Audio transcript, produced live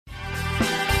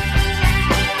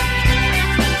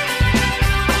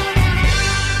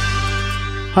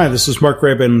Hi, this is Mark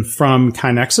Rabin from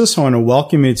KaiNexus. I want to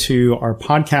welcome you to our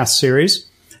podcast series.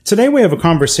 Today we have a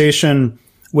conversation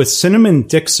with Cinnamon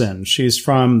Dixon. She's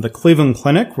from the Cleveland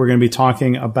Clinic. We're going to be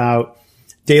talking about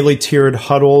daily tiered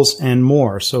huddles and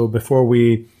more. So before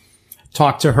we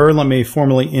talk to her, let me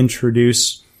formally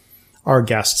introduce our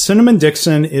guest. Cinnamon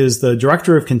Dixon is the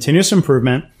Director of Continuous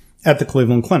Improvement at the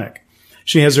Cleveland Clinic.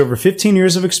 She has over 15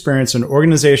 years of experience in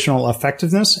organizational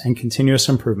effectiveness and continuous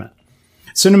improvement.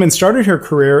 Cinnamon started her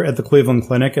career at the Cleveland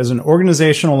Clinic as an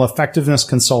organizational effectiveness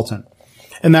consultant.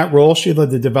 In that role, she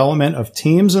led the development of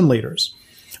teams and leaders.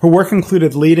 Her work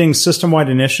included leading system-wide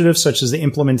initiatives such as the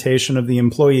implementation of the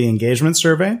Employee Engagement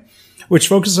Survey, which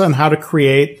focuses on how to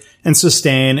create and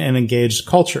sustain an engaged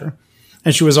culture.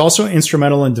 And she was also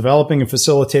instrumental in developing and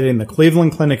facilitating the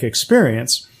Cleveland Clinic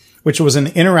Experience, which was an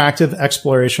interactive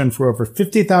exploration for over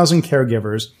 50,000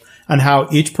 caregivers on how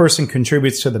each person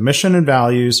contributes to the mission and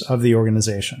values of the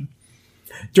organization.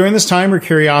 During this time, her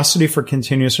curiosity for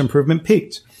continuous improvement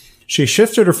peaked. She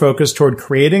shifted her focus toward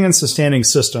creating and sustaining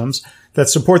systems that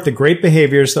support the great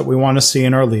behaviors that we want to see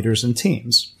in our leaders and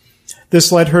teams.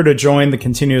 This led her to join the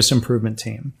continuous improvement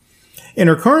team. In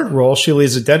her current role, she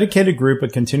leads a dedicated group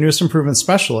of continuous improvement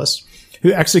specialists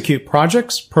who execute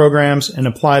projects, programs, and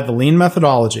apply the lean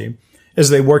methodology as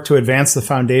they work to advance the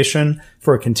foundation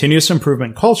for a continuous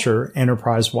improvement culture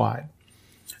enterprise-wide.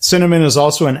 Cinnamon is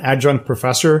also an adjunct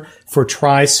professor for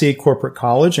Tri-C Corporate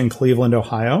College in Cleveland,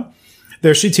 Ohio.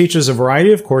 There she teaches a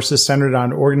variety of courses centered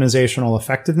on organizational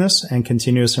effectiveness and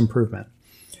continuous improvement.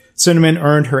 Cinnamon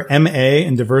earned her MA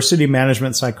in Diversity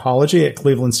Management Psychology at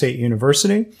Cleveland State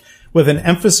University with an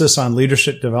emphasis on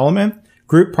leadership development,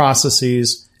 group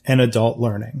processes, and adult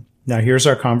learning. Now here's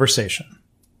our conversation.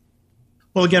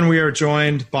 Well, again, we are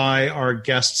joined by our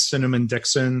guest, Cinnamon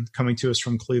Dixon, coming to us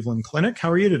from Cleveland Clinic. How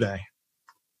are you today?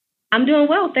 I'm doing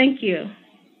well, thank you.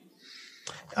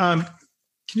 Can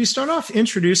you start off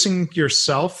introducing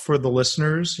yourself for the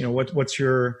listeners? You know, what's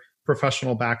your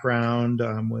professional background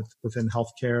within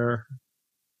healthcare?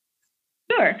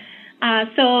 Sure.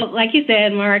 So like you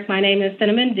said, Mark, my name is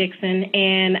Cinnamon Dixon,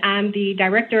 and I'm the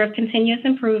Director of Continuous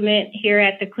Improvement here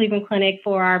at the Cleveland Clinic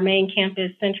for our main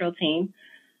campus central team.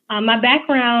 My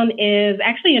background is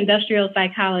actually industrial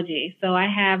psychology. So I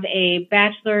have a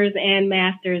bachelor's and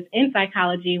master's in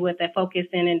psychology with a focus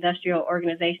in industrial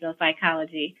organizational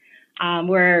psychology,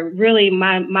 where really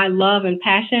my love and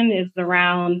passion is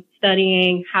around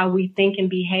studying how we think and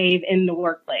behave in the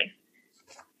workplace.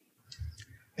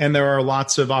 And there are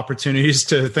lots of opportunities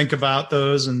to think about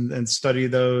those and study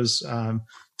those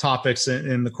topics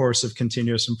in the course of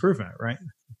continuous improvement, right?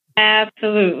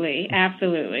 Absolutely.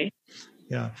 Absolutely.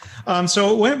 Yeah.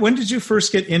 So when did you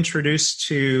first get introduced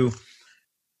to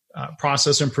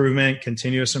process improvement,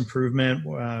 continuous improvement?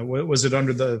 Was it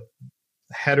under the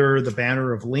header, the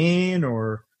banner of Lean,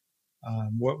 or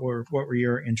what were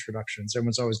your introductions?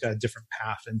 Everyone's always got a different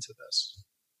path into this.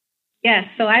 Yes.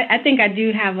 So I think I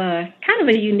do have a kind of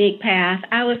a unique path.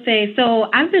 I would say, so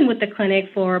I've been with the clinic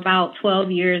for about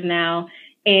 12 years now,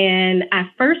 and I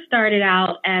first started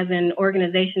out as an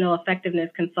organizational effectiveness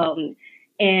consultant.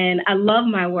 And I love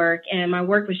my work, and my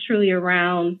work was truly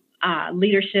around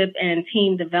leadership and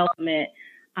team development,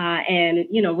 and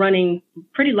running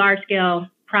pretty large scale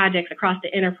projects across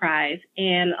the enterprise.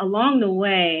 And along the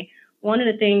way, one of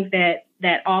the things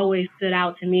that always stood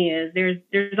out to me is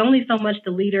there's only so much the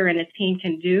leader and a team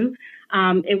can do.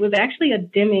 It was actually a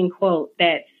Deming quote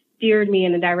that steered me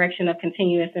in the direction of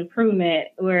continuous improvement,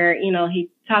 where, he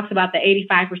talks about the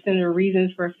 85% of the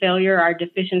reasons for failure are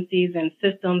deficiencies in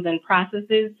systems and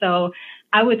processes. So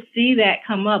I would see that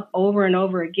come up over and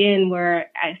over again, where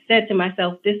I said to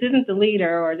myself, this isn't the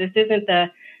leader, or this isn't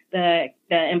the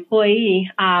employee.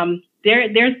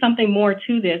 There's something more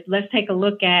to this. Let's take a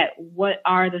look at what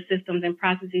are the systems and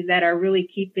processes that are really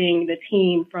keeping the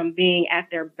team from being at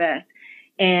their best.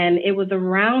 And it was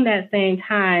around that same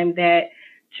time that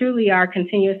truly our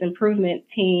continuous improvement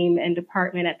team and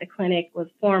department at the clinic was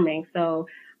forming. So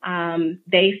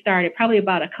they started probably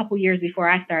about a couple years before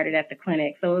I started at the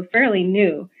clinic. So it was fairly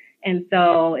new. And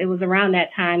so it was around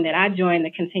that time that I joined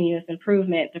the continuous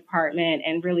improvement department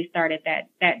and really started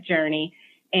that journey.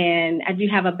 And I do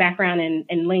have a background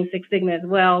in Lean Six Sigma as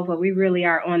well, but we really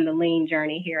are on the Lean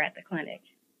journey here at the clinic.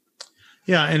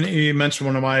 Yeah, and you mentioned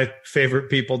one of my favorite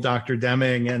people, Dr.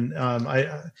 Deming, and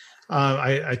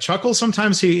I chuckle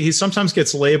sometimes. He sometimes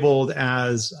gets labeled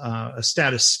as a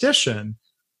statistician,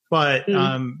 but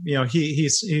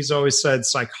he's always said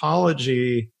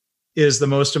psychology is the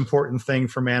most important thing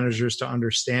for managers to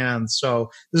understand. So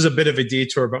this is a bit of a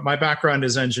detour, but my background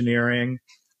is engineering.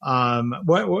 I don't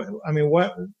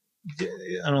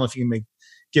know if you can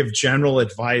give general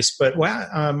advice, but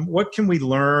what can we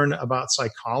learn about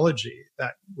psychology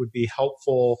that would be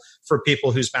helpful for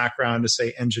people whose background is,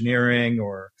 say, engineering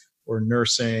or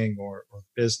nursing or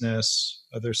business?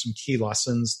 Are there some key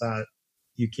lessons that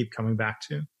you keep coming back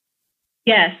to?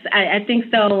 Yes, I think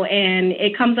so. And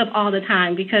it comes up all the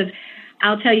time because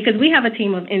I'll tell you, because we have a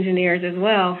team of engineers as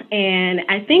well. And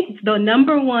I think the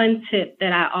number one tip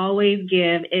that I always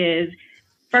give is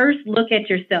first look at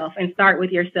yourself and start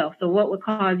with yourself. So what would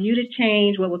cause you to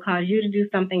change? What would cause you to do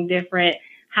something different?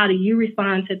 How do you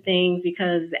respond to things?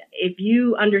 Because if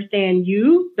you understand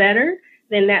you better,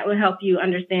 then that will help you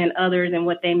understand others and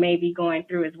what they may be going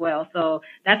through as well. So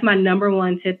that's my number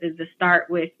one tip, is to start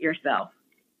with yourself.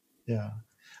 Yeah.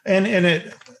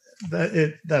 That's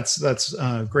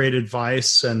great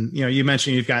advice. And, you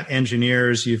mentioned you've got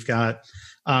engineers, you've got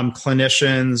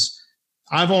clinicians.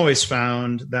 I've always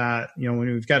found that, when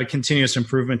we've got a continuous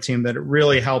improvement team, that it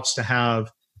really helps to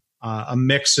have a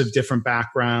mix of different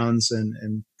backgrounds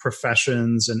and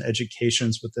professions and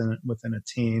educations within a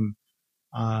team.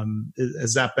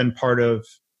 Has that been part of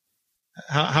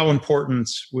how important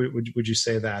would you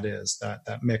say that is,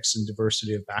 that mix and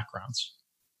diversity of backgrounds?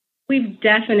 We've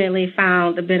definitely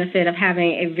found the benefit of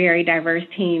having a very diverse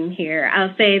team here.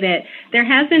 I'll say that there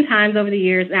has been times over the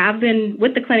years, now I've been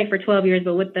with the clinic for 12 years,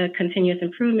 but with the continuous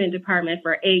improvement department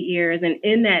for 8 years. And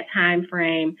in that time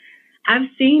frame, I've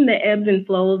seen the ebbs and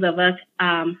flows of us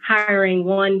hiring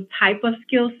one type of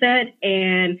skill set,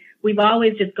 and we've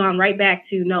always just gone right back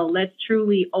to, no, let's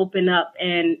truly open up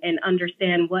and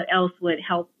understand what else would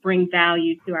help bring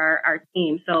value to our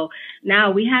team. So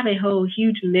now we have a whole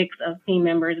huge mix of team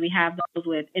members. We have those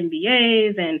with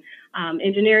MBAs and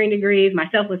engineering degrees,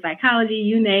 myself with psychology,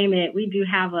 you name it. We do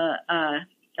have a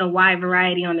wide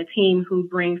variety on the team who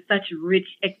brings such rich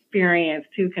experience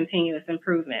to continuous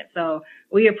improvement. So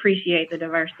we appreciate the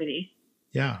diversity.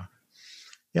 Yeah.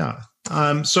 Yeah.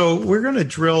 So we're going to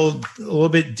drill a little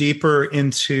bit deeper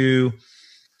into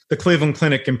the Cleveland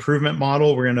Clinic improvement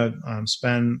model. We're going to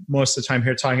spend most of the time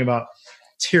here talking about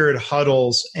tiered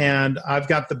huddles. And I've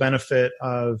got the benefit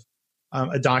of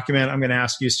a document I'm going to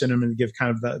ask you, Cinnamon, to give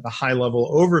kind of the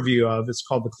high-level overview of. It's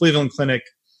called the Cleveland Clinic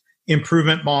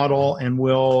improvement model, and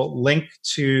we'll link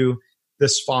to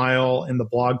this file in the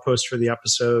blog post for the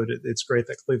episode. It's great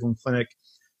that Cleveland Clinic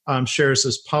shares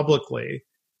this publicly.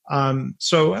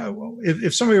 So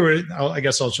if somebody were, I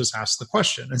guess I'll just ask the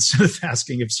question instead of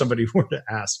asking if somebody were to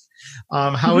ask.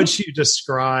 How would you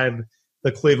describe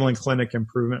the Cleveland Clinic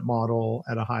improvement model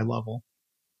at a high level?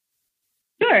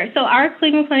 Sure. So our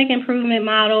Cleveland Clinic improvement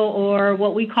model, or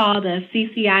what we call the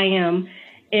CCIM,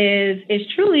 is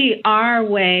truly our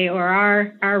way, or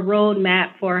our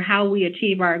roadmap for how we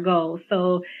achieve our goals.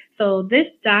 So this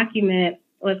document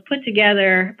was put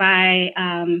together by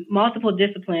multiple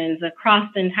disciplines across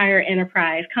the entire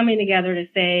enterprise, coming together to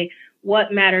say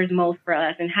what matters most for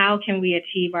us and how can we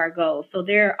achieve our goals. So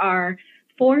there are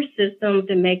 4 systems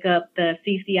that make up the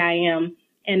CCIM,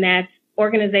 and that's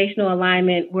organizational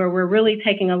alignment, where we're really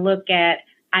taking a look at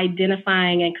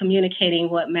identifying and communicating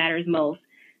what matters most.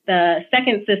 The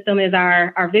second system is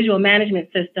our visual management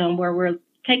system, where we're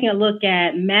taking a look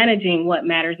at managing what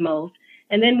matters most.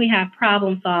 And then we have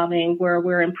problem solving, where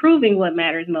we're improving what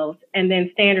matters most. And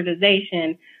then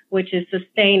standardization, which is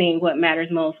sustaining what matters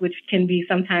most, which can be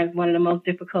sometimes one of the most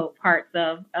difficult parts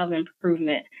of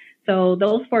improvement. So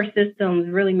those 4 systems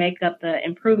really make up the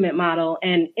improvement model.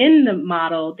 And in the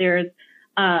model, there's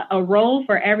a role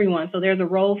for everyone. So there's a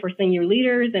role for senior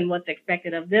leaders and what's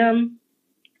expected of them.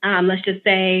 Let's just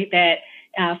say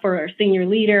that for a senior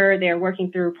leader, they're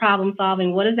working through problem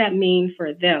solving. What does that mean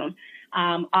for them?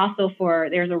 Also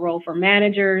there's a role for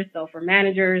managers. So for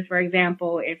managers, for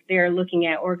example, if they're looking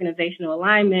at organizational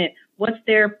alignment, what's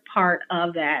their part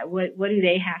of that? What do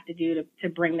they have to do to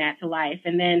bring that to life?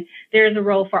 And then there's a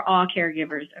role for all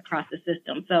caregivers across the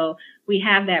system. So we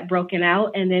have that broken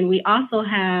out. And then we also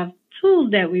have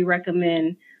tools that we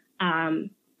recommend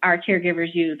our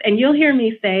caregivers use. And you'll hear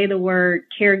me say the word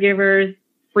caregivers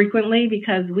frequently,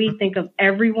 because we think of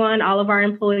everyone, all of our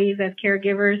employees, as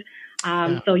caregivers.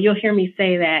 So you'll hear me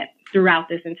say that throughout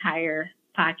this entire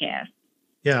podcast.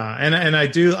 Yeah. And I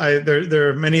do, there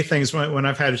are many things when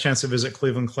I've had a chance to visit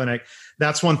Cleveland Clinic,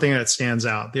 that's one thing that stands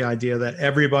out, the idea that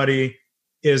everybody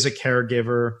is a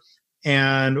caregiver.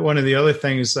 And one of the other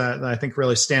things that I think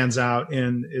really stands out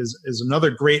is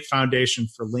another great foundation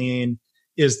for Lean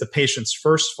is the patient's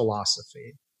first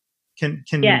philosophy. Can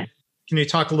you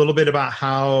talk a little bit about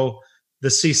how the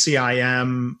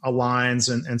CCIM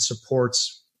aligns and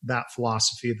supports that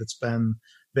philosophy that's been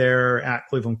there at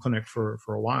Cleveland Clinic for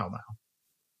a while now?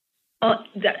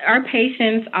 Our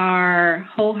patients are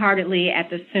wholeheartedly at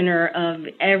the center of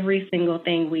every single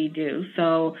thing we do.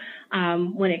 So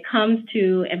when it comes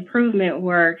to improvement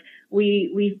work,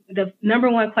 the number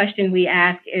one question we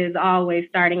ask is always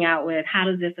starting out with, how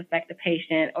does this affect the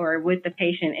patient, or with the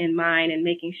patient in mind, and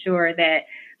making sure that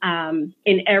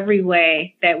in every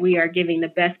way that we are giving the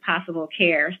best possible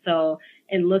care. So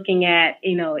in looking at,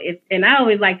 and I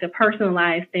always like to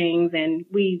personalize things, and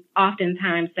we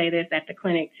oftentimes say this at the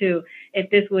clinic too. If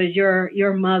this was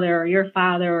your mother or your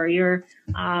father or your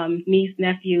niece,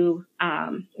 nephew,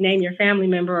 name your family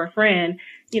member or friend,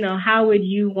 how would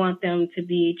you want them to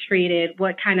be treated?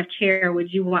 What kind of care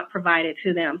would you want provided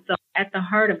to them? So at the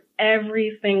heart of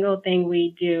every single thing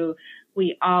we do,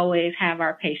 we always have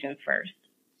our patients first.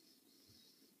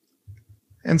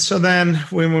 And so then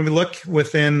when we look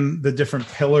within the different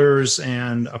pillars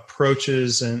and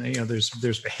approaches, and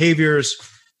there's behaviors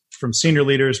from senior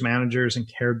leaders, managers,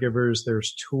 and caregivers,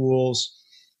 there's tools.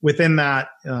 Within that,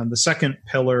 the second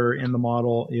pillar in the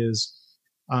model is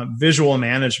visual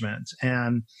management.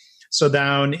 And so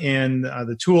down in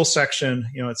the tool section,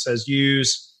 it says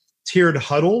use tiered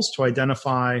huddles to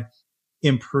identify,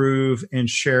 improve, and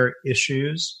share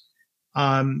issues.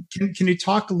 Can you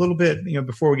talk a little bit,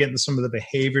 before we get into some of the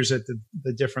behaviors at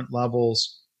the different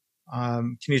levels,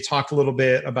 can you talk a little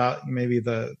bit about maybe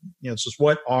just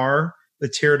what are the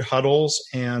tiered huddles,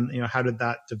 and, how did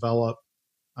that develop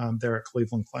there at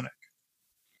Cleveland Clinic?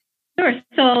 Sure.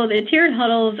 So the tiered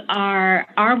huddles are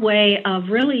our way of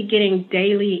really getting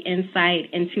daily insight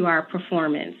into our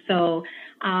performance. So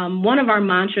one of our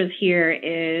mantras here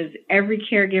is every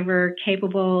caregiver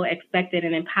capable, expected,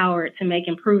 and empowered to make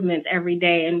improvements every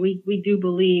day. And we do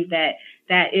believe that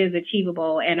that is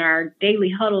achievable, and our daily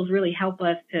huddles really help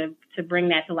us to bring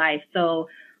that to life. So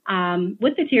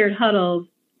with the tiered huddles,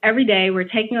 every day we're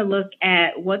taking a look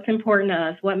at what's important to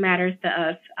us, what matters to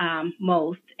us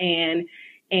most,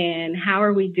 and how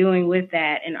are we doing with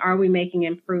that, and are we making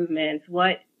improvements?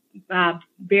 What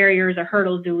barriers or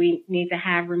hurdles do we need to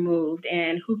have removed,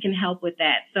 and who can help with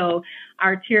that? So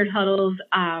our tiered huddles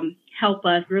help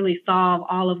us really solve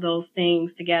all of those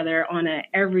things together on a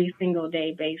every single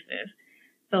day basis.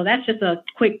 So that's just a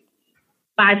quick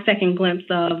 5-second glimpse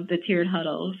of the tiered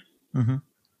huddles. Mm-hmm.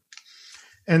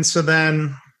 And so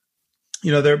then,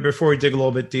 there, before we dig a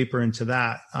little bit deeper into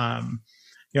that,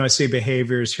 I see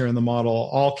behaviors here in the model.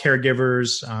 All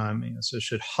caregivers so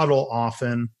should huddle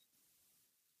often.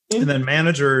 And then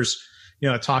managers,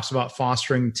 it talks about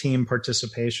fostering team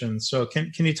participation. So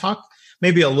can you talk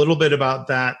maybe a little bit about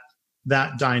that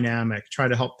dynamic? Try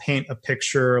to help paint a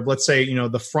picture of, let's say,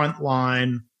 the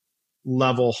frontline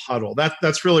level huddle.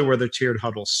 That's really where the tiered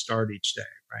huddles start each day,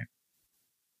 right?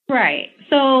 Right.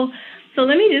 So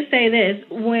let me just say this.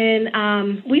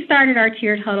 When we started our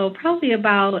tiered huddle, probably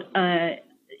about a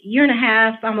year and a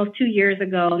half, almost 2 years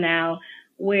ago now,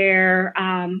 where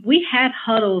we had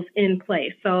huddles in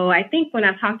place. So I think when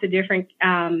I've talked to different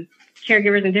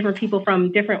caregivers and different people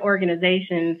from different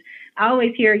organizations, I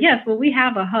always hear, yes, well, we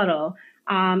have a huddle.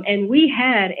 And we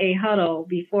had a huddle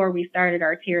before we started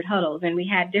our tiered huddles, and we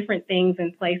had different things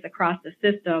in place across the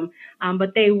system,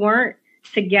 but they weren't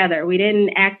together. We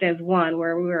didn't act as one,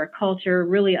 where we were a culture,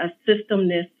 really a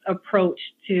systemness approach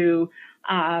to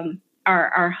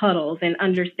our huddles and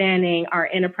understanding our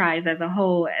enterprise as a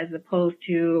whole, as opposed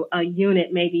to a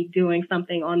unit maybe doing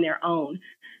something on their own.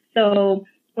 So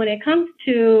when it comes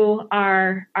to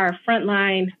our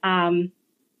frontline,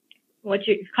 what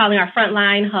you're calling our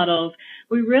frontline huddles,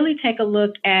 we really take a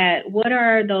look at what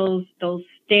are those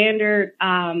standard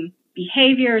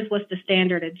behaviors, what's the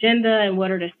standard agenda, and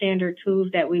what are the standard tools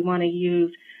that we want to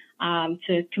use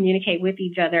to communicate with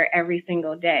each other every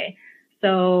single day.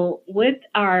 So with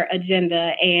our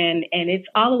agenda, and it's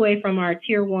all the way from our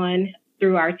tier 1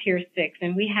 through our tier 6,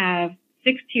 and we have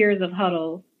 6 tiers of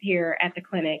huddles here at the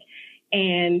clinic.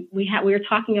 And we're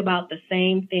talking about the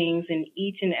same things in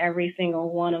each and every single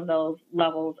one of those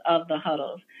levels of the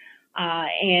huddles.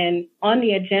 And on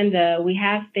the agenda, we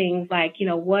have things like,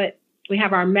 we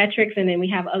have our metrics, and then we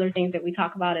have other things that we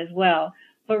talk about as well.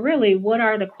 But really, what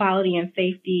are the quality and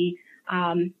safety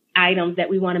items that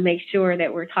we want to make sure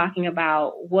that we're talking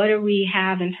about? What do we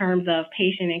have in terms of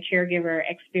patient and caregiver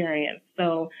experience?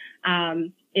 So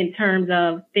in terms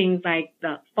of things like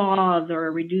the falls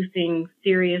or reducing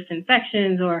serious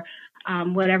infections or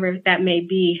whatever that may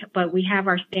be. But we have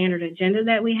our standard agenda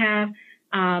that we have.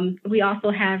 We also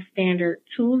have standard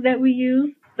tools that we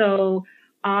use. So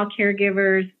all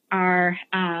caregivers are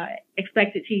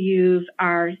expected to use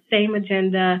our same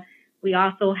agenda. We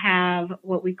also have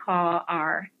what we call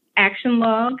our action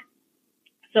log.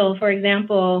 So for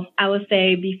example, I would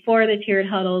say before the tiered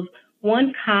huddles,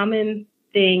 one common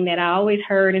thing that I always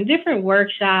heard in different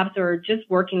workshops or just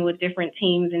working with different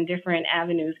teams in different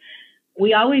avenues,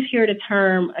 we always hear the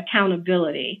term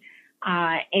accountability.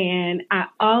 And I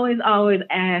always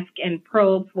ask and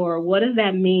probe for what does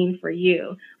that mean for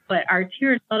you? But our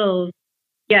tiered huddles,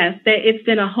 yes, it's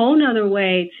been a whole nother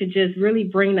way to just really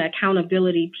bring the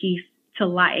accountability piece to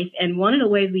life. And one of the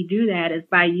ways we do that is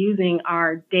by using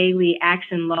our daily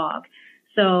action log.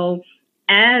 So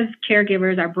as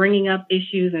caregivers are bringing up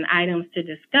issues and items to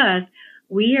discuss,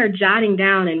 we are jotting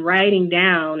down and writing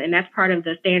down, and that's part of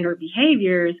the standard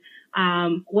behaviors.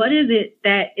 What is it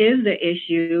that is the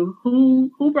issue?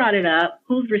 Who brought it up?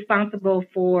 Who's responsible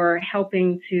for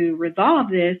helping to resolve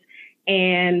this?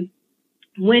 And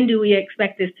when do we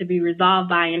expect this to be resolved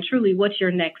by? And truly, what's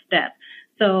your next step?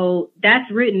 So that's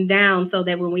written down so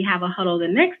that when we have a huddle the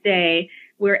next day,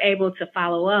 we're able to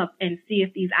follow up and see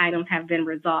if these items have been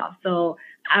resolved. So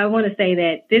I want to say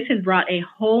that this has brought a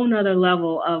whole nother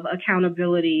level of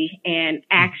accountability and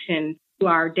action to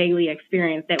our daily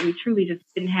experience that we truly just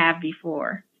didn't have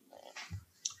before.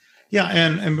 Yeah,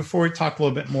 and before we talk a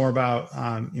little bit more about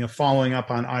following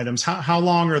up on items, how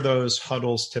long are those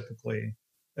huddles typically?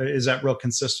 Is that real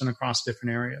consistent across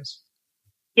different areas?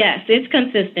 Yes, it's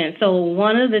consistent. So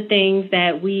one of the things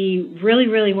that we really,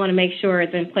 really want to make sure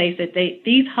is in place that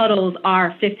these huddles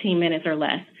are 15 minutes or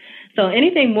less. So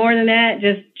anything more than that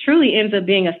just truly ends up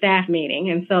being a staff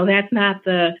meeting. And so that's not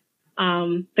the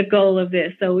goal of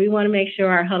this. So we want to make sure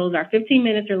our huddles are 15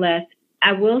 minutes or less.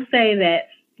 I will say that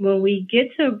when we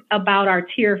get to about our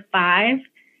tier 5,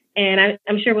 and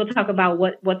I'm sure we'll talk about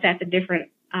what's at the different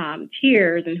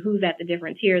tiers and who's at the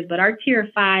different tiers, but our tier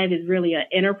 5 is really an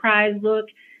enterprise look.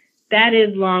 That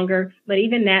is longer, but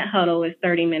even that huddle is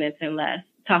 30 minutes and less,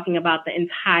 talking about the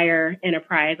entire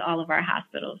enterprise, all of our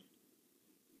hospitals.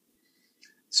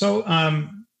 So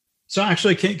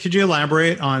actually, could you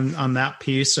elaborate on that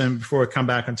piece? And before we come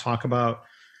back and talk about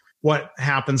what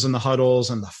happens in the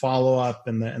huddles and the follow-up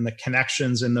and the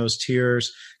connections in those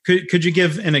tiers, could you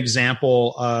give an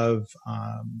example of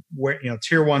where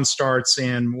tier 1 starts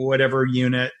in whatever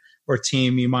unit or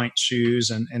team you might choose,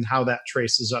 and how that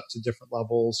traces up to different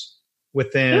levels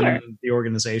within the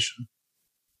organization?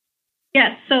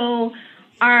 Yes. So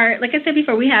like I said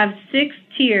before, we have 6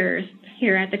 tiers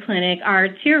here at the clinic. Our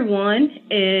tier 1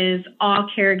 is all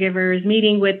caregivers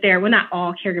meeting with not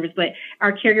all caregivers, but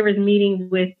our caregivers meeting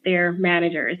with their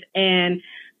managers. And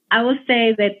I will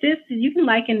say that you can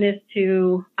liken this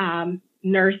to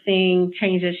nursing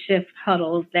change of shift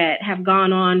huddles that have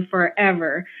gone on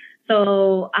forever.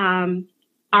 So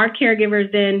our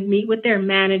caregivers then meet with their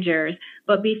managers,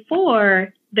 but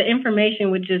before, the information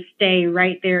would just stay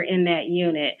right there in that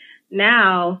unit.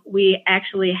 Now we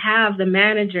actually have the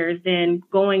managers then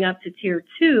going up to tier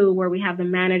 2, where we have the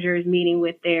managers meeting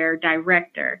with their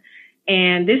director.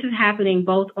 And this is happening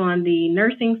both on the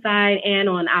nursing side and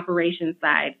on operations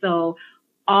side. So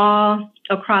all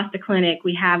across the clinic,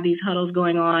 we have these huddles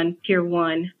going on, tier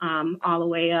 1 all the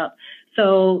way up.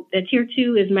 So the tier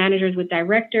 2 is managers with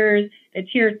directors. The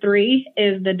tier 3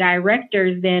 is the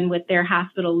directors then with their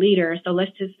hospital leaders. So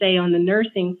let's just say on the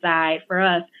nursing side for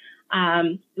us,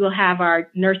 we'll have our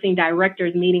nursing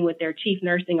directors meeting with their chief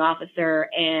nursing officer.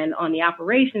 And on the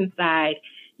operations side,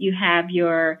 you have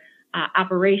your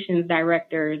operations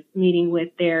directors meeting with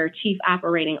their chief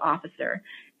operating officer.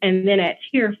 And then at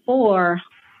tier 4,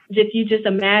 if you just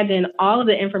imagine all of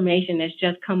the information that's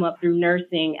just come up through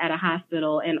nursing at a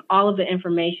hospital and all of the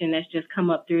information that's just come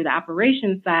up through the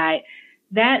operations side,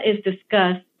 that is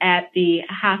discussed at the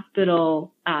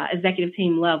hospital executive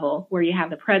team level, where you have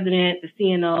the president, the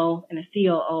CNO, and the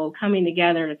COO coming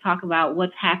together to talk about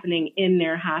what's happening in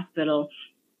their hospital.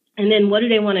 And then what do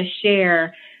they want to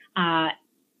share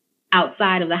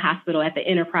outside of the hospital at the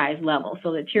enterprise level.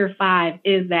 So the tier 5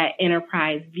 is that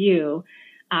enterprise view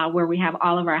where we have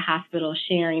all of our hospitals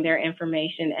sharing their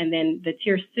information. And then the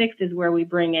tier 6 is where we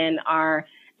bring in our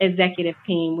executive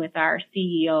team with our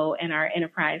CEO and our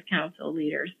enterprise council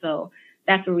leaders. So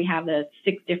that's where we have the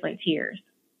 6 different tiers.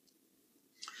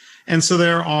 And so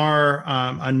there are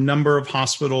a number of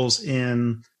hospitals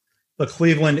in the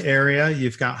Cleveland area.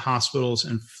 You've got hospitals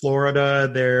in Florida.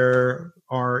 There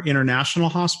are international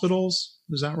hospitals.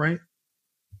 Is that right?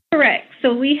 Correct.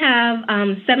 So we have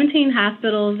 17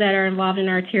 hospitals that are involved in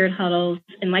our tiered huddles.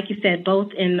 And like you said,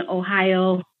 both in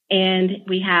Ohio, and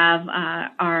we have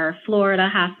our Florida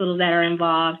hospitals that are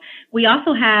involved. We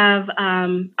also have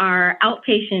our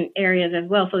outpatient areas as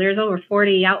well. So there's over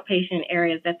 40 outpatient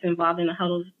areas that's involved in the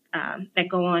huddles that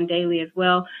go on daily as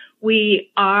well.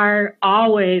 We are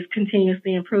always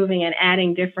continuously improving and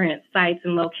adding different sites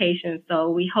and locations. So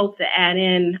we hope to add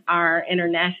in our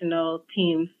international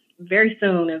teams very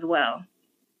soon as well.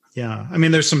 Yeah. I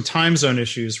mean, there's some time zone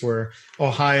issues where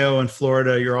Ohio and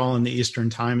Florida, you're all in the Eastern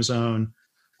time zone.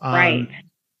 Right.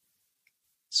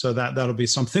 So that'll be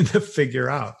something to figure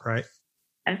out, right?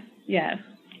 Yes.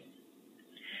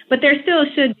 But there still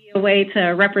should be a way to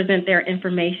represent their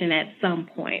information at some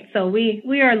point. So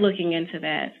we are looking into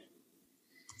that.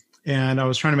 And I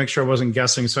was trying to make sure I wasn't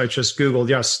guessing, so I just Googled.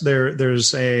 Yes,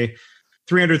 there's a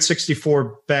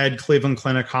 364-bed Cleveland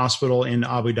Clinic hospital in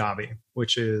Abu Dhabi,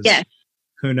 which is,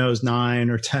 who knows, 9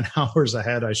 or 10 hours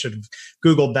ahead. I should have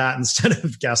Googled that instead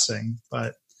of guessing.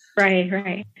 But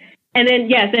Right. And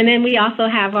then we also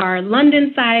have our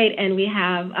London site, and we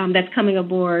have that's coming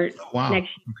aboard next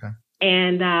year. Okay.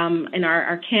 And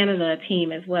our Canada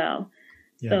team as well.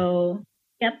 Yeah. So,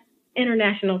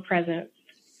 international presence.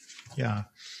 Yeah.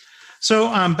 So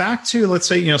back to, let's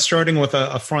say, starting with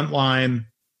a frontline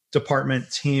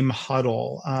department team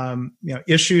huddle,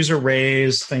 issues are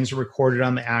raised, things are recorded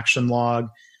on the action log.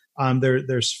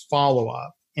 There's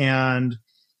follow-up. And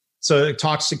so it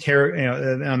talks to care,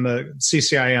 on the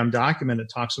CCIM document,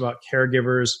 it talks about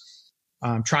caregivers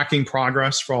tracking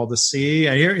progress for all to see.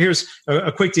 And here's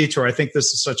a quick detour. I think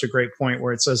this is such a great point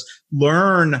where it says,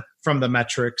 learn from the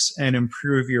metrics and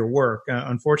improve your work.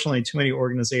 Unfortunately, too many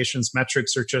organizations,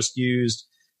 metrics are just used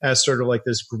as sort of like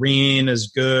this: green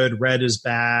is good, red is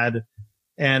bad.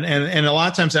 And a lot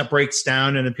of times that breaks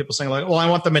down into people saying like, well, I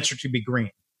want the metric to be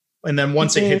green. And then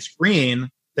once it hits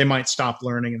green, they might stop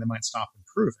learning and they might stop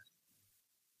improving.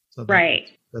 So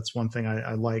that's one thing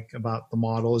I like about the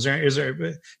model. Is there,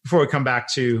 before we come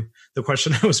back to the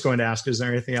question I was going to ask, is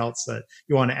there anything else that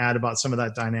you want to add about some of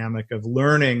that dynamic of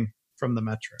learning from the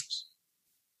metrics?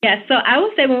 Yeah, so I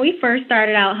would say when we first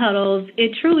started out huddles,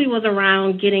 it truly was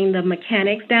around getting the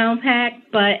mechanics down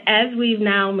packed. But as we've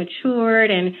now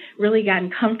matured and really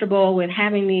gotten comfortable with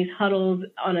having these huddles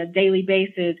on a daily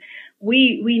basis,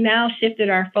 we now shifted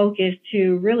our focus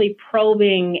to really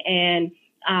probing and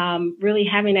really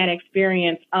having that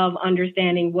experience of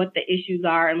understanding what the issues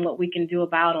are and what we can do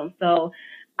about them. So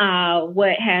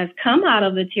what has come out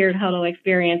of the tiered huddle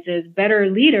experience is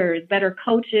better leaders, better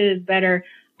coaches, better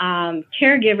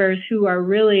caregivers who are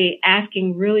really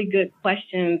asking really good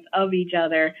questions of each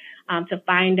other to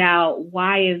find out,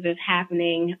 why is this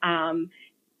happening?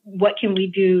 What can we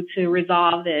do to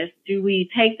resolve this? Do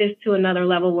we take this to another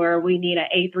level where we need an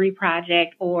A3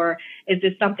 project, or is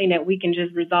this something that we can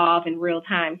just resolve in real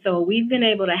time? So we've been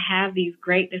able to have these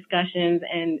great discussions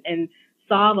and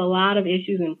solve a lot of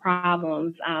issues and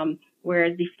problems,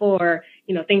 whereas before,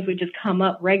 things would just come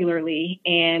up regularly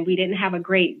and we didn't have a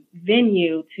great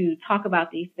venue to talk about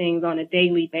these things on a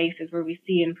daily basis where we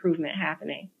see improvement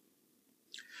happening.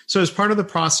 So as part of the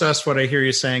process, what I hear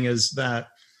you saying is that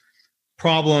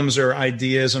problems or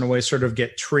ideas in a way sort of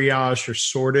get triaged or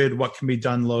sorted, what can be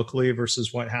done locally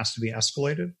versus what has to be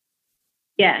escalated?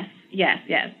 Yes.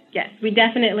 We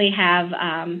definitely have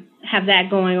that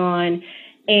going on.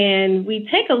 And we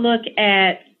take a look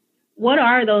at what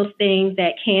are those things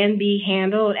that can be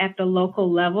handled at the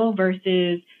local level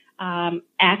versus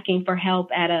asking for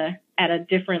help at a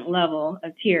different level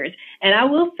of tiers. And I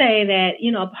will say that,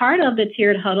 part of the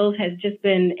tiered huddles has just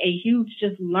been a huge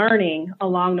just learning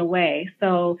along the way.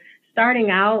 So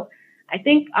starting out, I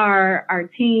think our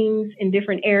teams in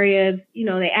different areas,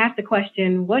 they ask the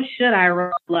question, what should I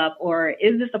roll up? Or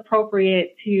is this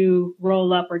appropriate to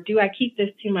roll up? Or do I keep this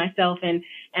to myself? And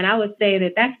I would say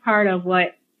that that's part of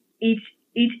what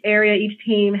each area, each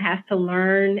team has to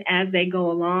learn as they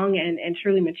go along and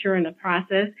truly mature in the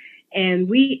process. And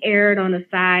we erred on the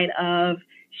side of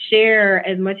share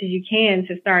as much as you can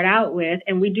to start out with.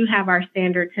 And we do have our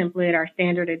standard template, our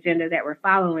standard agenda that we're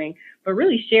following, but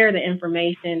really share the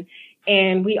information.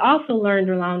 And we also learned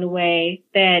along the way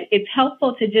that it's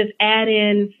helpful to just add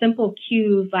in simple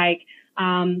cues like,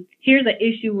 here's an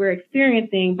issue we're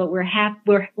experiencing, but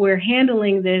we're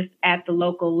handling this at the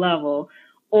local level.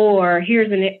 Or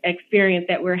here's an experience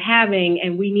that we're having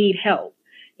and we need help,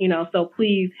 so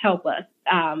please help us.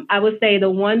 I would say the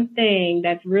one thing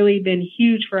that's really been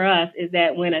huge for us is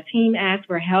that when a team asks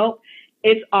for help,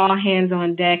 it's all hands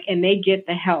on deck and they get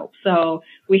the help. So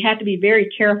we had to be very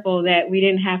careful that we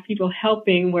didn't have people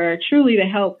helping where truly the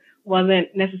help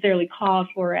wasn't necessarily called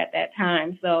for at that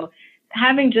time. So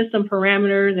having just some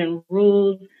parameters and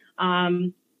rules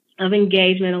of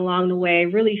engagement along the way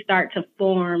really start to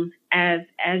form as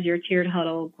your tiered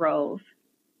huddle grows.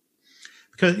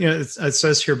 Because it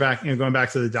says here going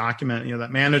back to the document,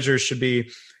 that managers should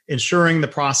be ensuring the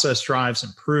process drives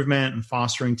improvement and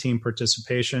fostering team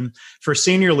participation. For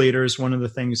senior leaders, one of the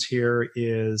things here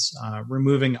is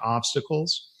removing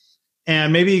obstacles.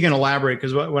 And maybe you can elaborate,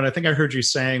 because what I think I heard you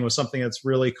saying was something that's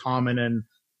really common in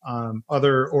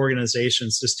other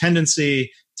organizations, this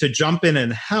tendency to jump in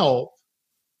and help,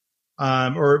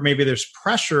 or maybe there's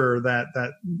pressure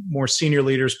that more senior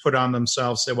leaders put on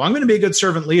themselves, say, well, I'm going to be a good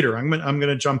servant leader. I'm going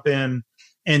to jump in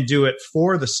and do it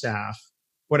for the staff.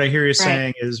 What I hear you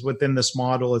saying is within this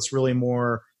model, it's really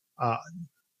more,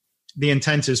 the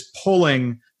intent is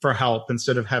pulling for help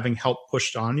instead of having help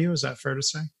pushed on you. Is that fair to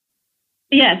say?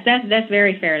 Yes, that's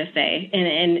very fair to say.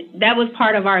 And that was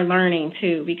part of our learning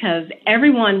too, because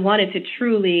everyone wanted to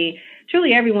truly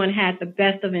everyone had the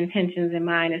best of intentions in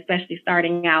mind, especially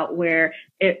starting out where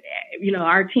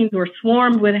our teams were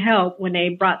swarmed with help when they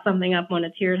brought something up on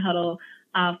a tiered huddle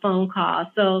phone call.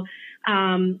 So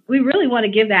we really want to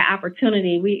give that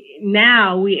opportunity. We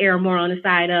err more on the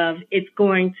side of it's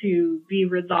going to be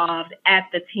resolved at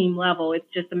the team level. It's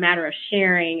just a matter of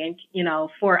sharing and,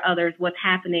 for others what's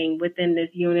happening within this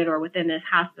unit or within this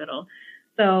hospital.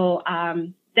 So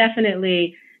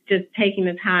definitely just taking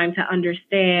the time to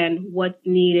understand what's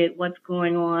needed, what's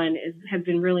going on has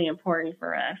been really important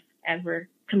for us as we're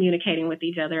communicating with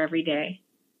each other every day.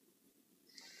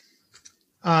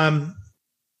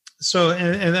 So,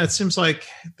 and that seems like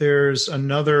there's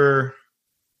another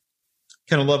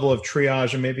kind of level of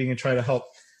triage, and maybe you can try to help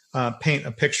paint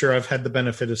a picture. I've had the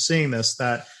benefit of seeing this,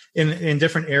 that in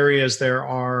different areas there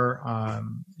are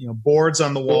boards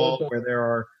on the wall where there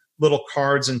are little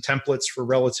cards and templates for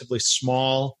relatively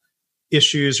small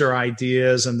issues or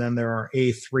ideas, and then there are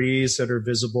A3s that are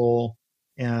visible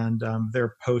and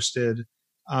they're posted.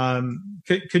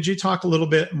 Could you talk a little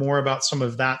bit more about some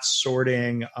of that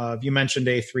sorting of, you mentioned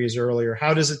A3s earlier.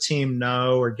 How does a team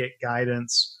know or get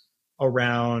guidance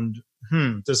around,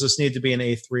 does this need to be an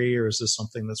A3 or is this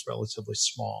something that's relatively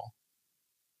small?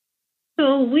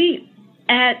 So we,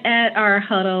 at our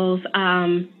huddles,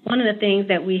 one of the things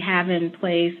that we have in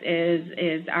place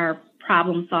is our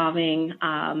problem solving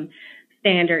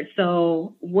standard.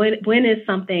 So when is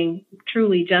something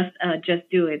truly just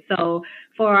do it? So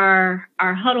for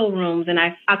our huddle rooms, and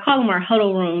I call them our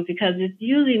huddle rooms because it's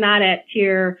usually not at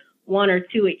tier 1 or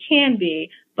 2. It can be,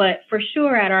 but for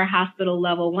sure at our hospital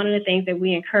level, one of the things that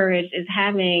we encourage is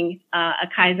having a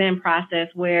Kaizen process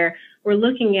where we're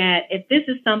looking at if this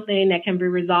is something that can be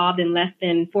resolved in less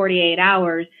than 48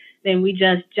 hours, then we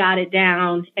just jot it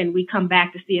down and we come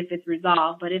back to see if it's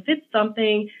resolved. But if it's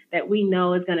something that we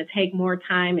know is going to take more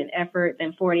time and effort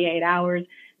than 48 hours,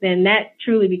 then that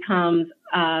truly becomes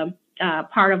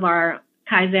part of our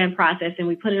Kaizen process, and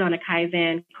we put it on a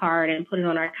Kaizen card and put it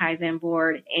on our Kaizen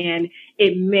board, and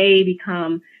it may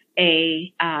become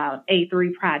a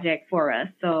A3 project for us.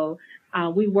 So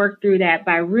we work through that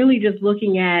by really just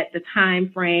looking at the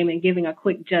time frame and giving a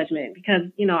quick judgment, because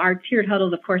our tiered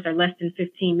huddles, of course, are less than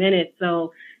 15 minutes.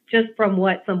 So just from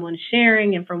what someone's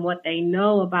sharing and from what they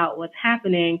know about what's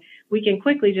happening, we can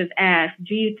quickly just ask,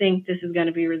 do you think this is going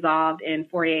to be resolved in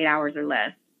 48 hours or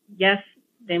less? Yes,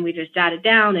 then we just jot it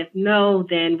down. If no,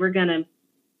 then we're going to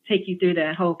take you through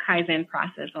the whole Kaizen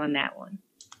process on that one.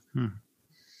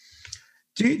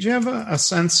 Do you have a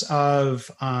sense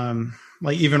of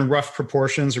like even rough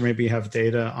proportions, or maybe you have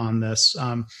data on this?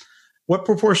 What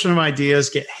proportion of ideas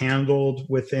get handled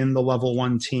within the level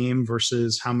 1 team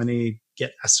versus how many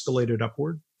get escalated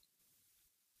upward?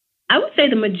 I would say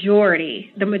the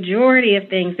majority of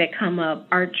things that come up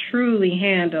are truly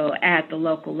handled at the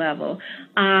local level.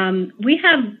 We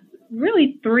have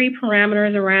really 3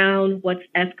 parameters around what's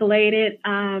escalated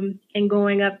and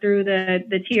going up through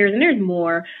the tiers, and there's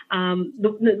more.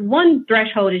 The one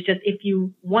threshold is just if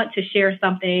you want to share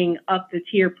something up the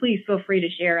tier, please feel free to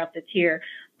share up the tier.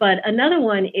 But another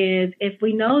one is if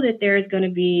we know that there's going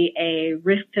to be a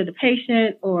risk to the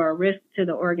patient or a risk to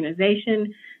the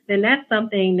organization, then that's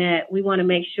something that we want to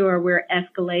make sure we're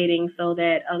escalating so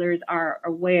that others are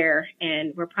aware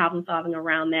and we're problem solving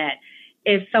around that.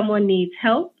 If someone needs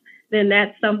help, then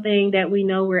that's something that we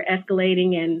know we're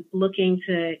escalating and looking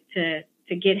to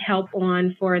get help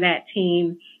on for that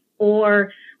team.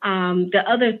 Or the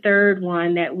other third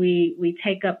one that we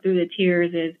take up through the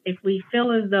tiers is if we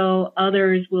feel as though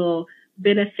others will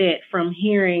benefit from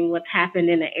hearing what's happened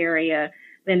in the area,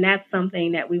 then that's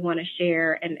something that we want to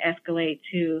share and escalate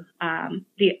to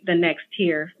the next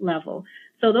tier level.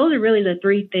 So those are really the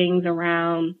 3 things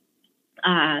around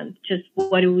just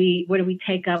what do we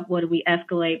take up, what do we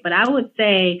escalate. But I would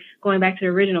say, going back to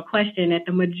the original question, that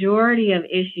the majority of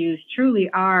issues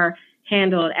truly are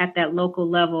handled at that local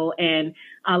level. And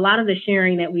a lot of the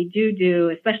sharing that we do,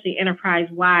 especially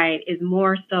enterprise-wide, is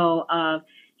more so of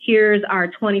here's our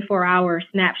 24-hour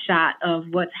snapshot of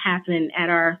what's happening at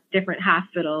our different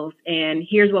hospitals, and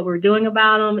here's what we're doing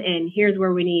about them, and here's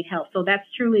where we need help. So that's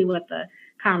truly what the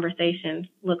conversation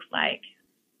looks like,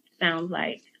 sounds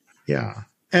like. Yeah.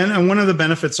 And one of the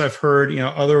benefits I've heard,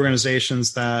 other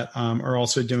organizations that are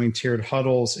also doing tiered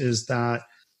huddles is that,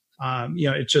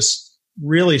 it just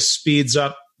really speeds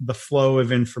up the flow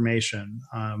of information,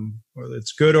 whether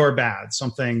it's good or bad,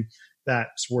 something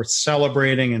that's worth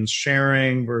celebrating and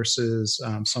sharing versus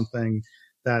something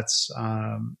that's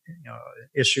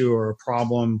issue or a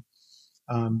problem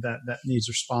that needs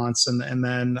response, and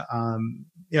then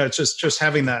it's just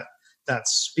having that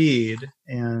speed.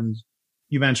 And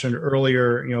you mentioned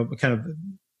earlier, kind of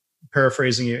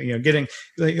paraphrasing, getting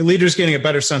leaders getting a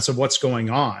better sense of what's going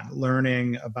on,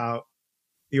 learning about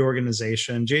the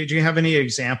organization. Do you have any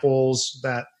examples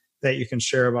that you can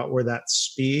share about where that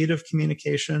speed of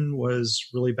communication was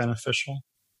really beneficial?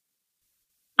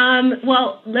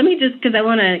 Well, let me just, because I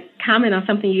want to comment on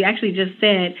something you actually just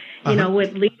said,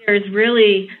 with leaders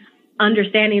really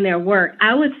understanding their work.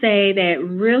 I would say that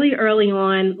really early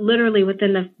on, literally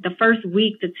within the first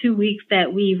week to 2 weeks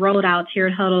that we rolled out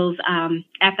tiered huddles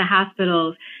at the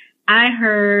hospitals, I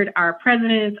heard our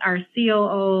presidents, our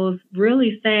COOs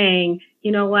really saying,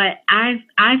 you know what, I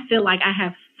feel like I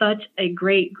have such a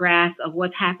great grasp of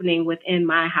what's happening within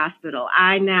my hospital.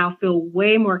 I now feel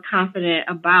way more confident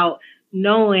about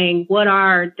knowing what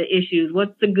are the issues,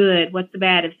 what's the good, what's the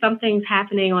bad. If something's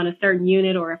happening on a certain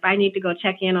unit, or if I need to go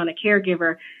check in on a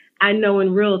caregiver, I know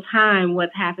in real time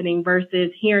what's happening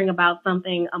versus hearing about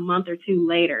something a month or two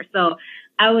later. So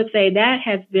I would say that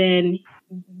has been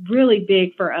really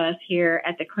big for us here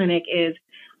at the clinic, is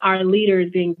our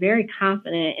leaders being very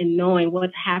confident in knowing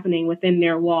what's happening within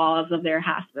their walls of their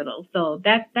hospital. So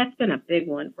that's been a big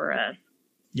one for us.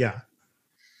 Yeah.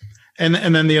 And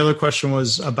then the other question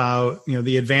was about,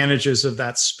 the advantages of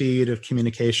that speed of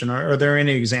communication. Are there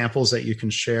any examples that you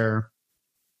can share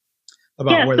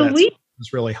about where that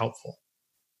was really helpful?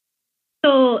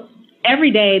 So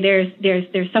every day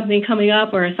there's something coming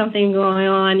up or something going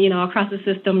on, across the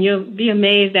system. You'll be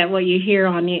amazed at what you hear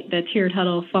on the tiered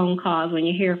huddle phone calls when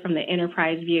you hear from the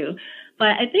enterprise view.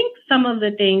 But I think some of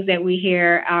the things that we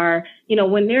hear are,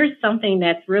 when there's something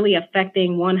that's really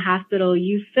affecting one hospital,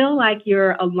 you feel like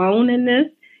you're alone in this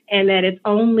and that it's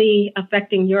only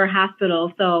affecting your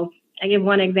hospital. So I give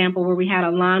one example where we had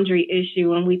a laundry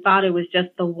issue and we thought it was just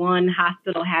the one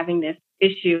hospital having this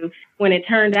issue, when it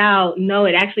turned out, no,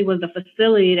 it actually was the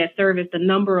facility that serviced a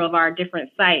number of our different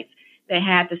sites that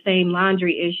had the same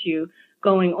laundry issue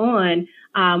going on.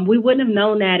 We wouldn't have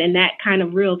known that in that kind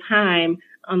of real time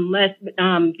unless,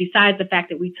 besides the fact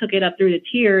that we took it up through the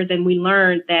tiers and we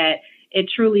learned that it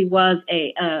truly was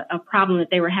a problem that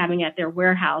they were having at their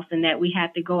warehouse and that we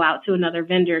had to go out to another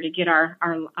vendor to get our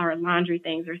laundry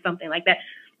things or something like that.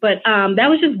 But that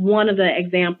was just one of the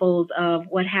examples of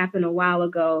what happened a while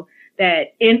ago,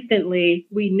 that instantly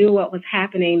we knew what was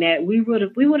happening, that we would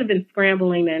have been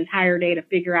scrambling the entire day to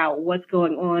figure out what's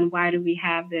going on. Why do we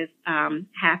have this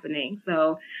happening?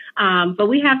 So, but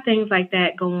we have things like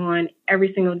that go on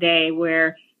every single day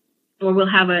where we'll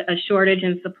have a shortage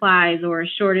in supplies or a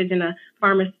shortage in a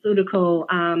pharmaceutical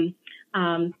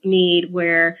need,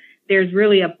 where there's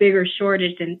really a bigger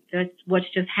shortage than what's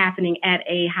just happening at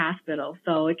a hospital.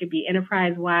 So it could be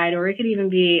enterprise-wide, or it could even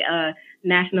be a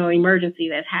national emergency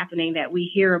that's happening that we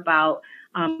hear about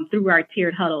through our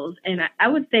tiered huddles. And I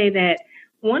would say that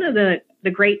one of the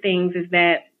great things is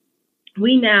that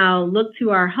we now look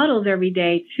to our huddles every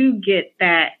day to get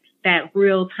that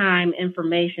real-time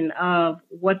information of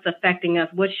what's affecting us,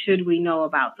 what should we know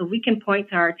about. So we can point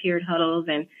to our tiered huddles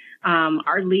and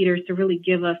our leaders to really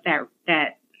give us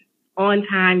that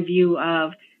on-time view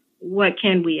of what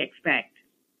can we expect.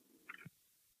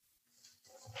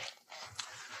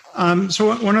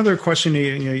 So one other question,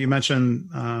 you mentioned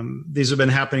these have been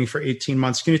happening for 18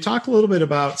 months. Can you talk a little bit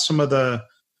about some of the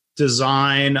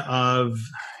design of,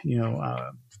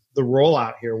 the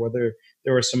rollout here, whether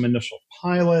there were some initial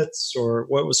pilots or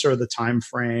what was sort of the time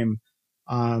frame?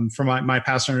 From my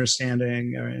past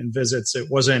understanding in visits, it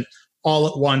wasn't all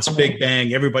at once, big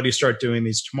bang, everybody start doing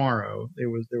these tomorrow. There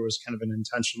was kind of an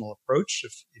intentional approach.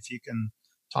 If you can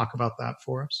talk about that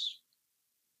for us.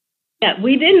 Yeah,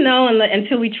 we didn't know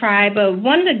until we tried, but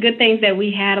one of the good things that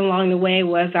we had along the way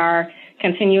was our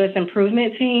continuous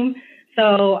improvement team.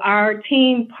 So our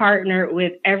team partnered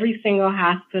with every single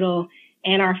hospital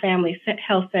and our family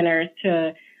health centers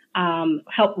to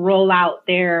help roll out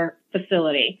their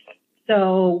facility.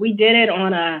 So we did it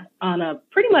on a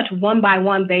pretty much one by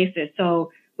one basis. So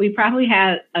we probably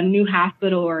had a new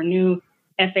hospital or a new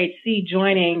FHC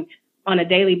joining on a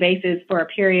daily basis for a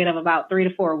period of about 3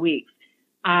 to 4 weeks.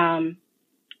 And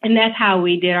that's how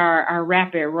we did our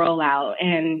rapid rollout.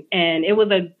 And it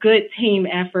was a good team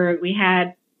effort. We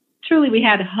had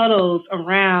huddles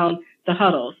around the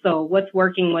huddles. So what's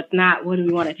working, what's not, what do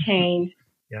we want to change?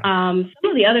 Yeah.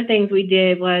 Some of the other things we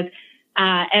did was,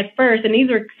 at first, and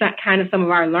these are kind of some of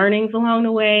our learnings along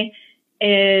the way,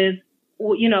 is,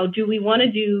 do we want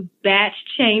to do batch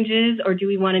changes or do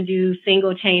we want to do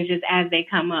single changes as they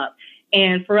come up?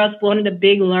 And for us, one of the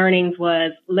big learnings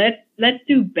was let's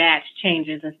do batch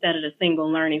changes instead of the single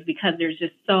learnings, because there's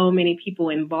just so many people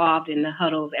involved in the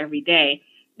huddles every day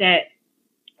that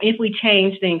if we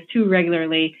change things too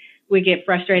regularly, we get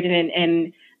frustrated.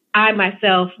 And I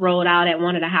myself rolled out at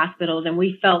one of the hospitals, and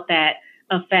we felt that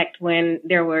effect when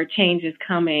there were changes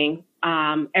coming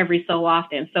every so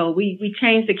often. So we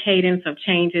changed the cadence of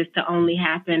changes to only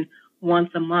happen once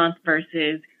a month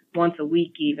versus once a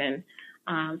week even.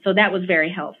 So that was very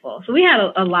helpful. So we had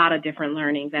a lot of different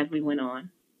learnings as we went on.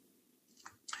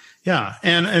 Yeah.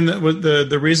 And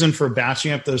the reason for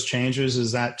batching up those changes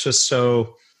is that just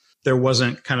so there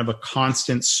wasn't kind of a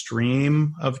constant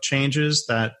stream of changes,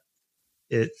 that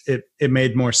it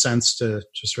made more sense to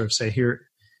just sort of say,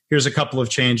 here's a couple of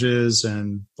changes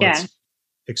and let's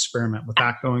experiment with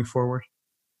that going forward.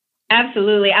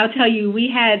 Absolutely. I'll tell you, we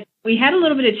had a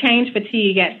little bit of change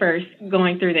fatigue at first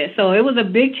going through this. So it was a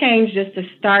big change just to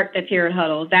start the tiered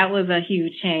huddles. That was a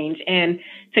huge change. And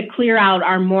to clear out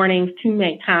our mornings to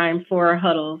make time for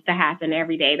huddles to happen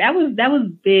every day. That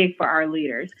was big for our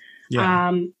leaders.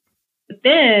 Yeah. But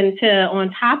then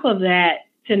on top of that,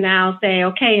 to now say,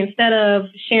 okay, instead of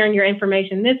sharing your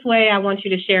information this way, I want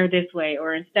you to share this way.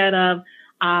 Or instead of,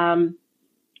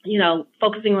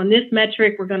 focusing on this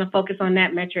metric, we're going to focus on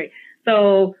that metric.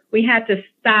 So we had to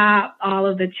stop all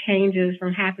of the changes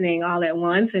from happening all at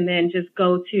once and then just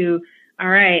go to, all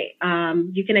right,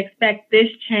 you can expect this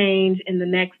change in the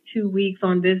next 2 weeks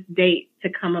on this date to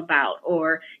come about.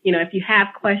 Or, if you have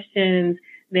questions,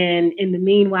 then in the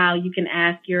meanwhile, you can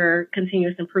ask your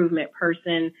continuous improvement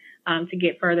person to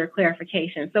get further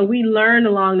clarification. So we learned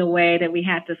along the way that we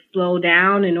had to slow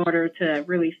down in order to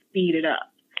really speed it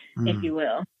up, if you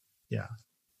will. Yeah.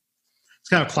 It's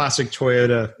kind of classic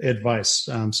Toyota advice.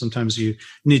 Sometimes you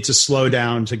need to slow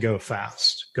down to go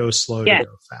fast. Go slow to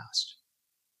go fast.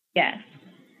 Yes.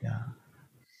 Yeah.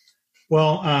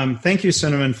 Well, thank you,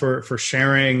 Cinnamon, for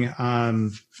sharing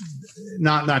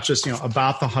not just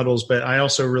about the huddles, but I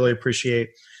also really appreciate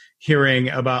hearing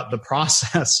about the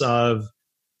process of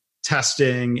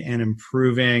testing and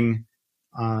improving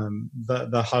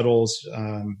the huddles.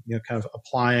 Kind of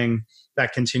applying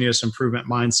that continuous improvement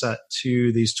mindset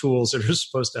to these tools that are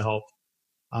supposed to help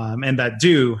and that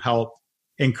do help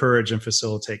encourage and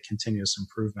facilitate continuous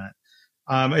improvement.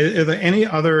 Are there any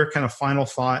other kind of final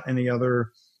thought, any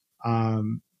other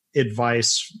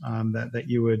advice that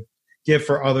you would give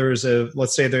for others?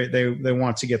 Let's say they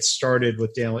want to get started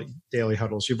with daily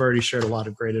huddles. You've already shared a lot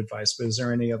of great advice, but is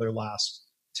there any other last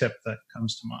tip that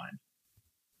comes to mind?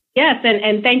 Yes,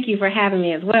 and thank you for having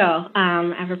me as well.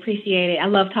 I've appreciated it. I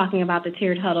love talking about the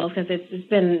tiered huddles because it's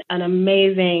been an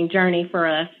amazing journey for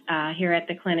us here at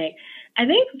the clinic. I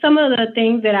think some of the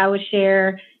things that I would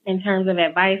share in terms of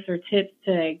advice or tips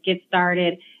to get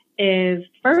started is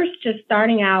first just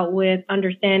starting out with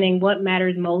understanding what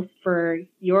matters most for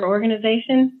your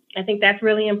organization. I think that's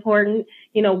really important.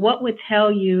 What would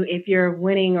tell you if you're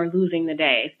winning or losing the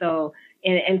day? So,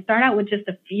 and start out with just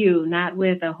a few, not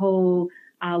with a whole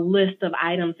list of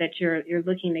items that you're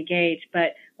looking to gauge,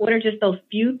 but what are just those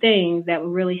few things that will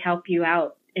really help you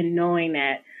out in knowing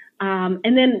that?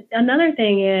 And then another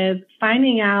thing is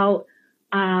finding out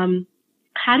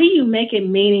how do you make it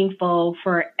meaningful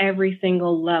for every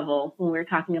single level when we're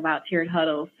talking about tiered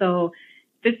huddles. So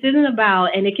this isn't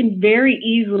about, and it can very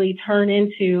easily turn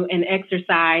into an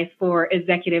exercise for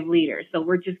executive leaders. So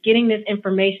we're just getting this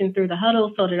information through the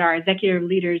huddle so that our executive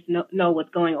leaders know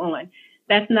what's going on.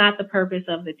 That's not the purpose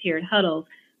of the tiered huddles.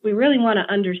 We really want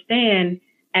to understand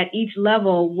at each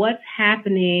level what's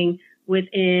happening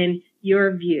within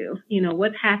your view,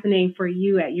 what's happening for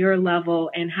you at your level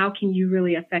and how can you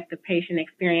really affect the patient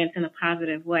experience in a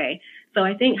positive way. So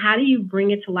I think how do you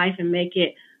bring it to life and make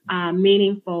it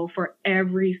meaningful for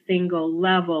every single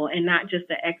level and not just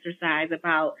the exercise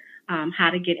about how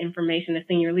to get information to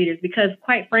senior leaders? Because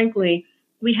quite frankly,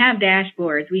 we have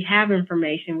dashboards, we have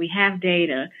information, we have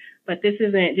data. But this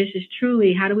is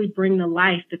truly how do we bring to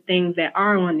life the things that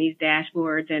are on these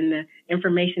dashboards and the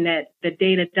information that the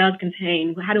data does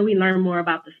contain? How do we learn more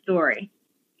about the story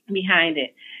behind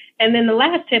it? And then the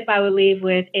last tip I would leave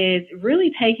with is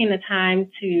really taking the time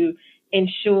to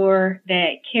ensure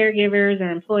that caregivers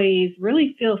and employees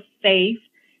really feel safe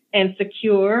and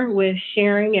secure with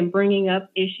sharing and bringing up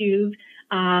issues,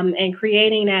 and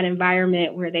creating that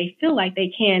environment where they feel like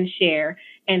they can share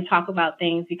and talk about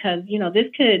things, because, this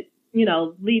could,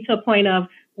 lead to a point of,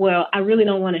 well, I really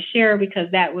don't want to share because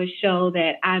that would show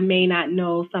that I may not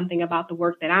know something about the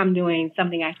work that I'm doing,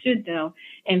 something I should know.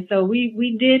 And so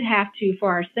we did have to, for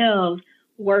ourselves,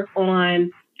 work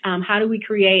on how do we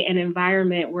create an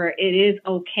environment where it is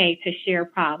okay to share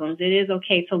problems? It is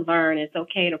okay to learn. It's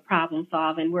okay to problem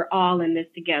solve, and we're all in this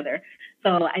together.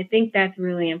 So I think that's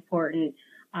really important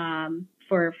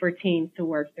for teams to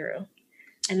work through.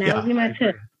 And that would be my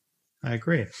tip. I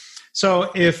agree. So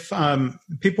if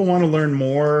people want to learn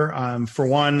more, for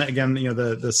one, again,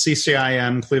 the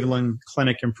CCIM, Cleveland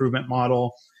Clinic Improvement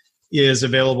Model, is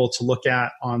available to look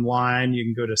at online. You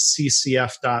can go to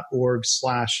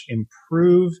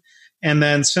ccf.org/improve. And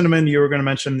then, Cinnamon, you were going to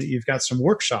mention that you've got some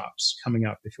workshops coming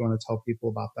up, if you want to tell people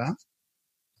about that.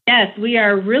 Yes, we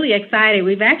are really excited.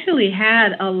 We've actually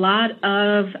had a lot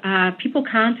of people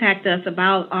contact us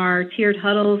about our tiered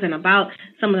huddles and about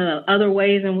some of the other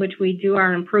ways in which we do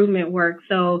our improvement work.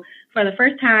 So for the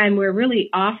first time, we're really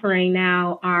offering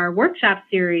now our workshop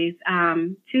series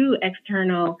to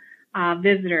external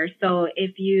visitors. So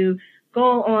if you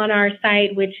go on our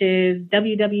site, which is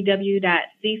www.ccf,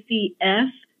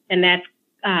 and that's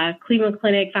Cleveland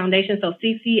Clinic Foundation, so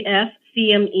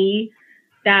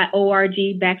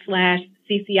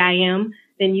ccfcme.org/CCIM,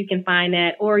 then you can find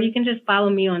that. Or you can just follow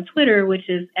me on Twitter, which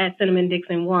is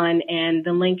 @CinnamonDixon1, and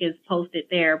the link is posted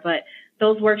there. But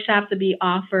those workshops will be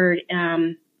offered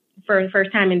for the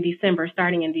first time in December,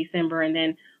 starting in December, and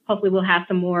then hopefully we'll have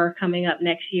some more coming up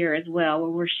next year as well,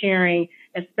 where we're sharing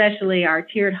especially our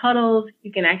tiered huddles.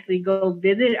 You can actually go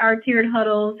visit our tiered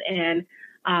huddles and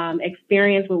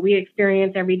experience what we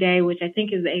experience every day, which I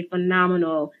think is a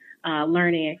phenomenal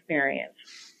learning experience.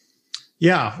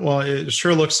 Yeah, well, it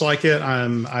sure looks like it.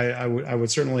 I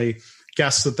would certainly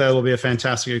guess that will be a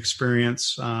fantastic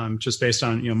experience, just based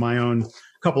on my own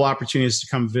couple opportunities to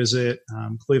come visit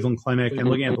Cleveland Clinic and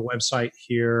looking at the website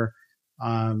here.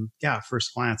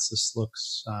 First glance, this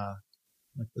looks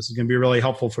like this is going to be really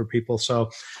helpful for people. So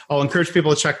I'll encourage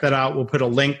people to check that out. We'll put a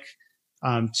link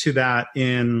to that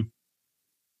in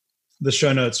the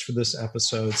show notes for this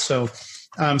episode. So,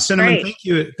 Cinnamon,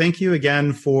 Great. Thank you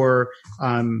again for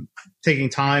taking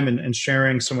time and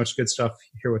sharing so much good stuff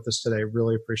here with us today.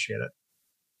 Really appreciate it.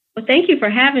 Well, thank you for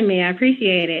having me. I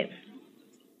appreciate it.